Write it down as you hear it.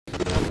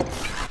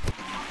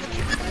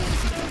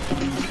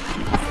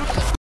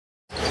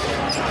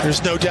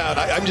There's no doubt.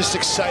 I'm just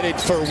excited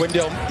for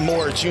Wendell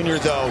Moore Jr.,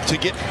 though, to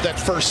get that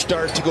first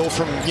start, to go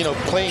from,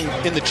 playing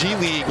in the G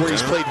League where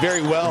he's played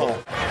very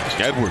well.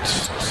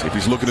 Edwards, see if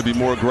he's looking to be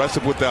more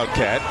aggressive without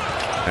Cat.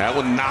 That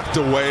one knocked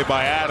away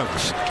by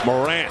Adams.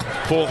 Morant,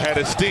 full head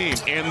of steam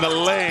in the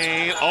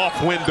lane,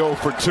 off window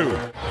for two.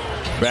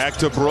 Back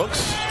to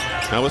Brooks.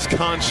 Now it's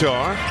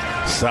Conchar.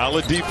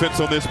 Solid defense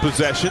on this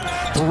possession.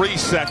 3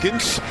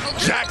 seconds.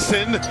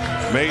 Jackson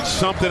made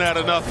something out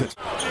of nothing.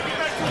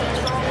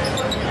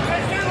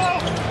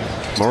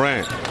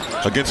 Morant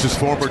against his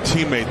former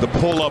teammate. The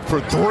pull-up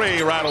for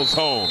 3 rattles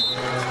home.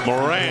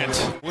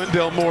 Morant,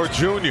 Wendell Moore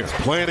Jr.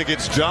 playing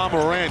against John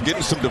Morant,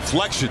 getting some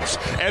deflections.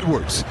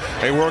 Edwards,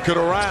 they work it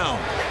around.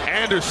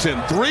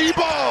 Anderson, 3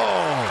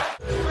 ball.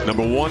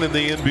 Number 1 in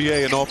the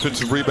NBA in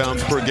offensive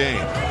rebounds per game.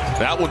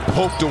 That one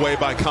poked away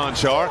by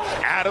Conchar.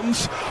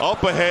 Adams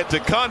up ahead to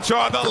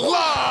Conchar. The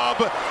lob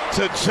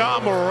to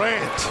John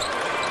Morant.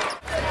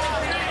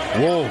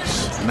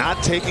 Wolves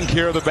not taking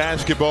care of the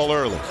basketball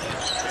early.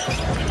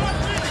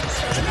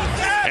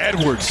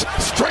 Edwards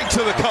straight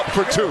to the cup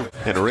for 2.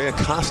 And Ray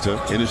Acosta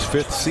in his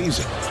 5th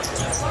season.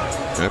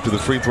 After the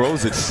free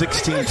throws, it's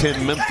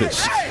 16-10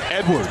 Memphis.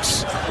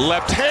 Edwards,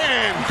 left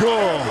hand,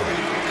 good.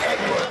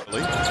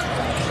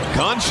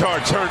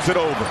 Conchar turns it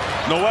over.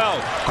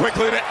 Noel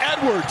quickly to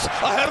Edwards,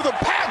 ahead of the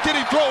pack, and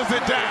he throws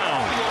it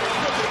down.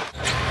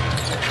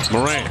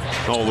 Morant,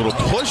 a little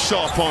push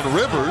off on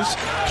Rivers.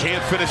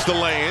 Can't finish the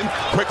lay-in.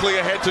 Quickly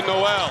ahead to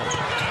Noel.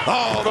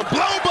 Oh, the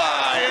blow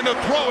by and the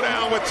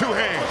throwdown with 2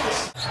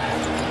 hands.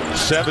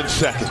 7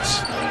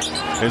 seconds.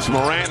 It's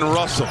Morant and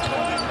Russell.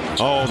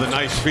 Oh, the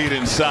nice feed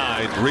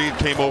inside. Reed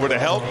came over to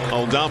help.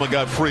 Aldama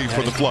got free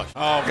for the flush.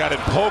 Oh, got it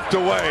poked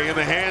away in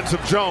the hands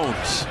of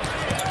Jones.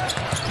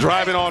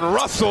 Driving on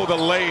Russell, the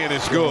lay-in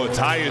is good.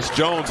 Tyus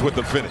Jones with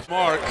the finish.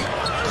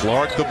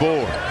 Clark the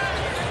board.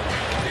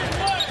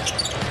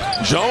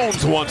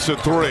 Jones wants a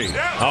 3.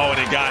 Oh, and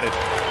he got it.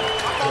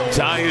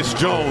 Tyus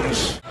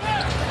Jones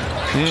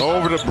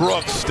over to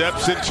Brooks,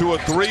 steps into a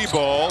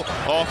 3-ball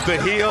off the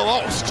heel.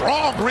 Oh,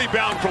 strong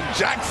rebound from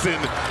Jackson.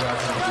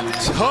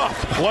 Tough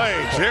play.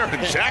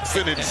 Jaren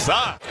Jackson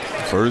inside.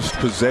 First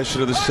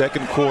possession of the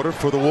second quarter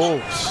for the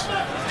Wolves.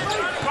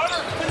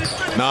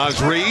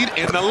 Naz Reid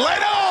in the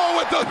lane. Oh,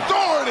 with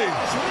authority.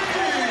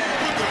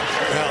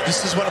 Well,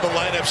 this is one of the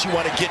lineups you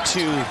want to get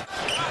to.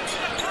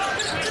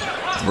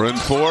 Bryn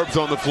Forbes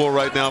on the floor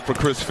right now for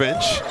Chris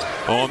Finch.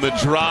 On the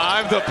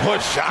drive, the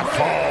push shot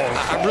falls.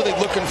 I'm really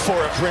looking for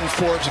a Bryn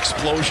Forbes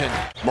explosion.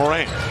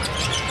 Morant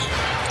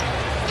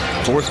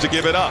forced to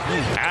give it up.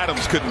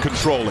 Adams couldn't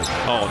control it.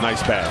 Oh,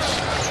 nice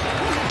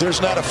pass.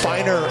 There's not a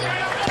finer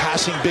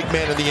passing big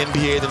man in the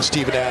NBA than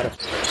Steven Adams.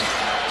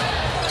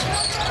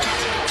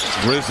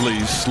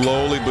 Grizzlies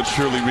slowly but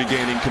surely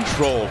regaining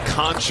control.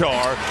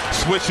 Conchar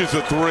switches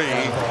a 3.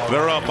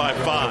 They're up by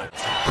 5.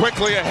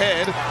 Quickly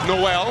ahead,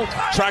 Noel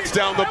tracks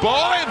down the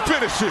ball and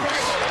finishes.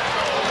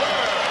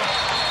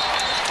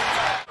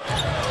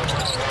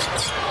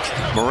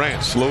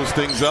 Morant slows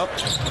things up.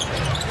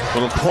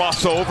 Little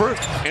crossover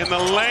in the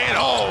lane.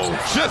 Oh,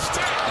 just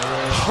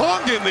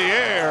hung in the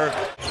air.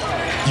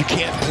 You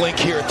can't blink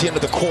here at the end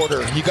of the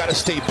quarter. You got to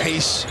stay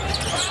pace.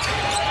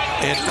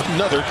 And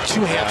another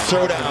 2-hand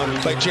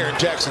throwdown by Jaren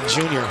Jackson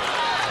Jr.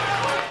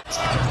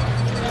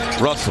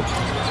 Russell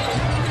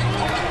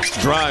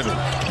driving.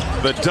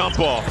 The dump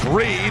off.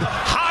 Reed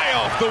high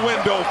off the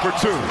window for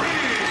 2.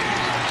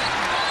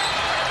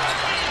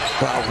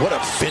 Wow, what a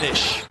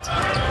finish.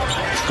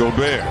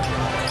 Gobert.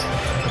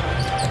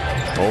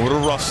 Over to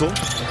Russell.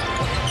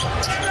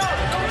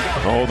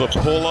 Oh, the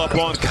pull up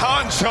on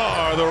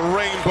Conchar, the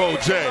Rainbow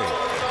J.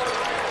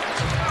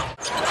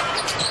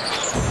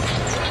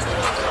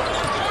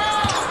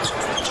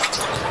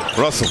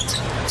 Russell.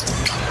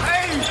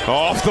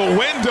 Off the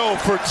window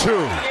for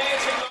 2.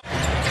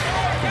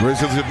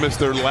 Grizzlies have missed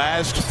their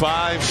last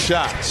 5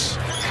 shots.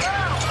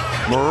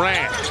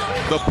 Morant,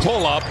 the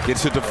pull-up,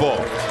 gets it to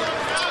fall.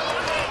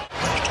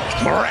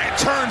 Morant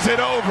turns it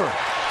over.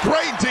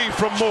 Great D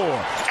from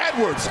Moore.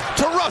 Edwards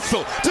to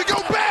Russell to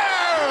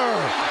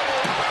Gobert!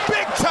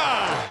 Big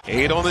time!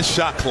 8 on the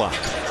shot clock.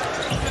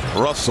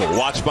 Russell,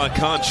 watched by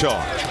Conchar.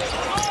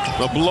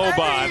 The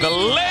blow-by, the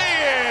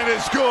lay-in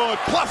is good,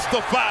 plus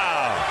the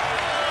foul.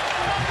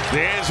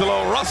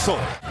 D'Angelo Russell.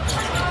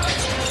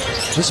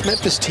 This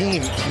Memphis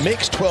team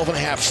makes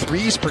 12.5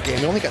 threes per game.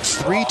 They only got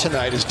 3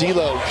 tonight as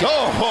D'Lo.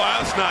 Oh,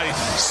 that's nice.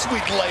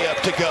 Sweet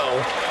layup to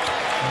go.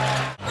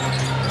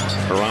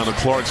 Around the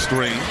Clark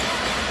screen.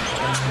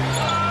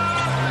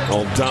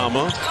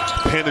 Aldama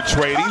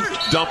penetrating.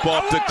 Dump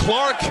off to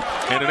Clark.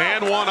 And an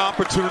and 1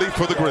 opportunity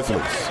for the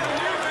Grizzlies.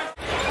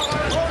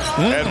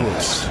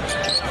 Edwards.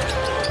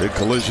 Big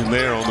collision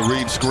there on the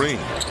Reed screen.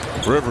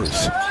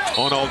 Rivers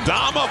on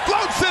Aldama.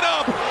 Floats it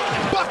up.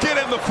 Bucket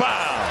and the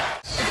foul.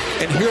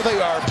 And here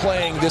they are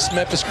playing this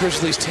Memphis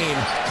Grizzlies team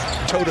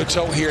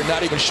toe-to-toe here,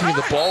 not even shooting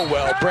the ball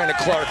well. Brandon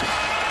Clark,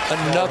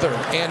 another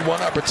and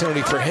 1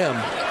 opportunity for him.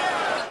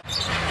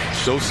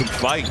 Show some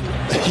fight.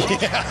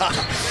 Yeah.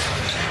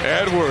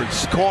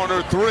 Edwards,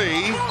 corner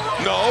three.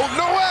 No,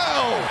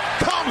 Noel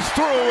comes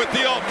through with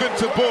the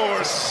offensive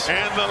board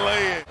and the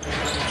lay-in.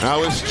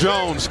 Now it's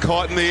Jones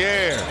caught in the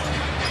air.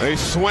 They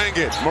swing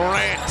it.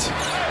 Morant.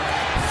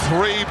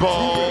 Three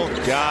ball.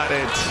 Got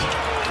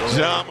it.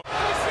 Jump.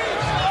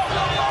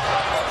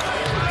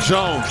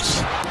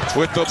 Jones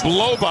with the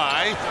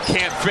blow-by.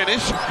 Can't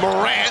finish.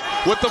 Morant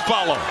with the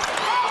follow.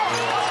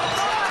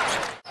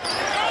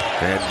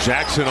 And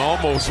Jackson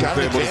almost was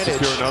able to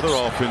secure another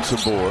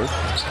offensive board.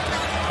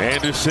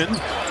 Anderson,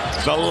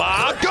 the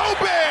lob,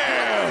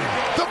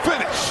 Gobert, the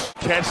finish.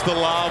 Catch the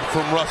lob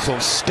from Russell.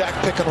 Stack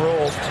pick and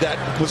roll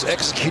that was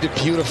executed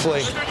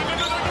beautifully.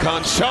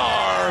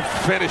 Conchar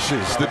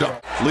finishes the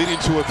dunk, leading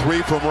to a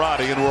three from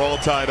Roddy, and we're all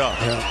tied up.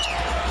 Yeah.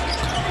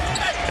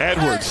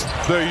 Edwards,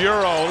 the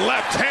Euro,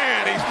 left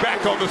hand, he's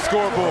back on the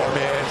scoreboard. Oh,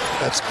 man,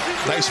 that's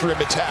nice for him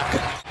to attack.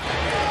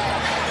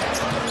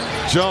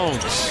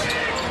 Jones,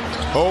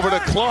 over to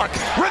Clark,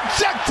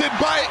 rejected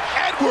by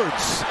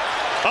Edwards.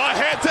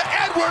 Ahead to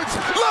Edwards,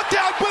 look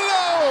out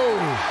below!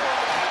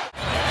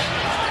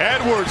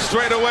 Edwards,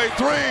 straight away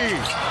three,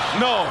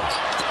 no.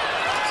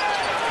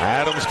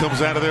 Adams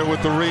comes out of there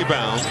with the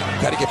rebound.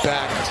 Got to get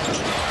back.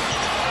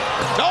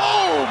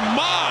 Oh,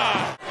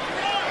 my!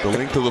 The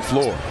length of the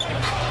floor.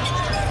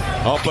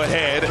 Up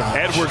ahead,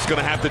 Edwards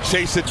going to have to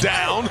chase it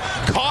down.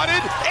 Caught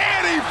it,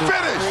 and he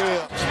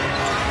finished!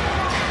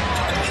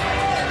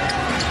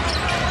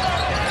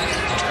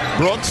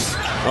 Brooks,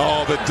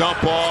 oh, the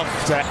dump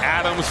off to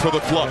Adams for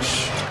the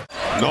flush.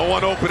 No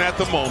one open at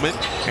the moment.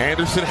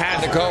 Anderson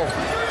has to go.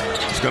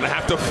 He's going to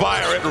have to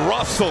fire it.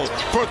 Russell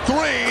for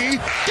three.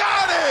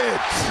 Got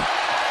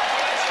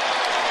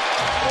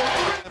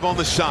it! On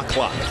the shot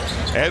clock.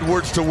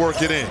 Edwards to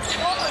work it in.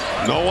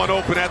 No one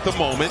open at the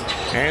moment.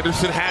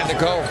 Anderson has to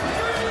go.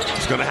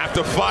 He's going to have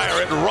to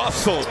fire it.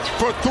 Russell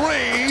for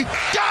three.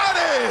 Got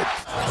it!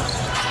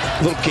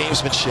 A little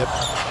gamesmanship.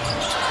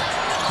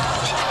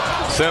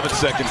 7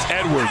 seconds.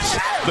 Edwards,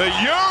 the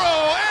Euro,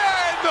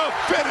 and the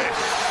finish.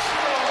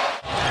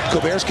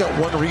 Gobert's got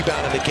one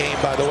rebound in the game,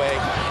 by the way.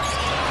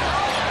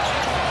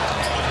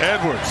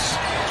 Edwards,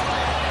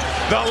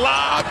 the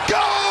lob,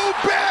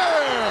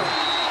 Gobert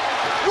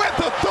with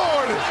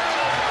authority.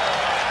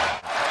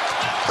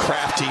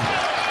 Crafty.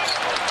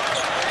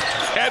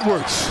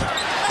 Edwards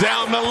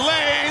down the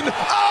lane.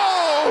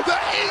 Oh, the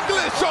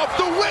English off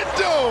the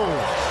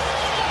window.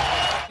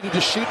 You need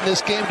to shoot in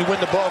this game to win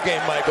the ball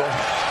game, Michael.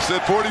 Said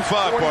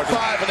 45,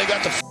 45, and they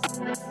got the